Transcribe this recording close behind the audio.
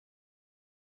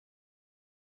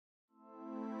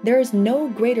There is no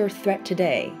greater threat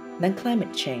today than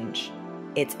climate change.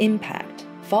 Its impact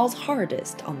falls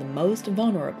hardest on the most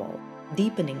vulnerable,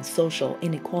 deepening social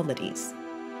inequalities.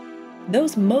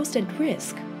 Those most at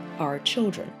risk are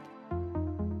children.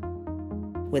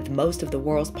 With most of the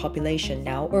world's population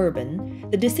now urban,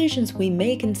 the decisions we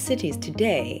make in cities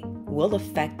today will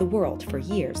affect the world for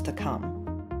years to come.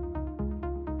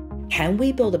 Can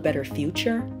we build a better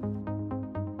future?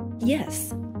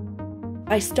 Yes.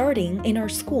 By starting in our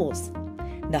schools,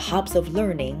 the hubs of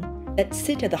learning that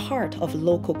sit at the heart of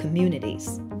local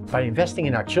communities. By investing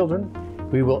in our children,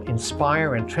 we will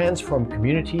inspire and transform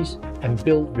communities and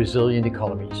build resilient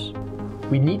economies.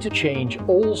 We need to change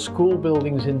all school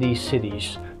buildings in these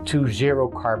cities to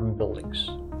zero-carbon buildings.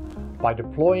 By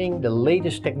deploying the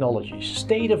latest technologies,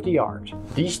 state-of-the-art,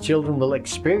 these children will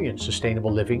experience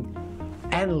sustainable living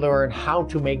and learn how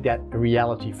to make that a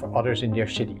reality for others in their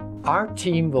city. Our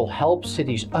team will help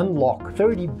cities unlock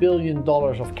 $30 billion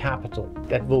of capital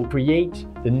that will create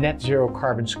the net zero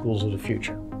carbon schools of the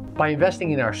future. By investing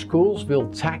in our schools,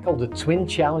 we'll tackle the twin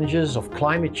challenges of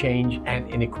climate change and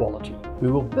inequality.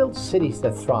 We will build cities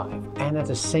that thrive and at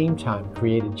the same time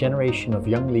create a generation of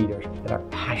young leaders that are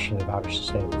passionate about a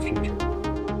sustainable future.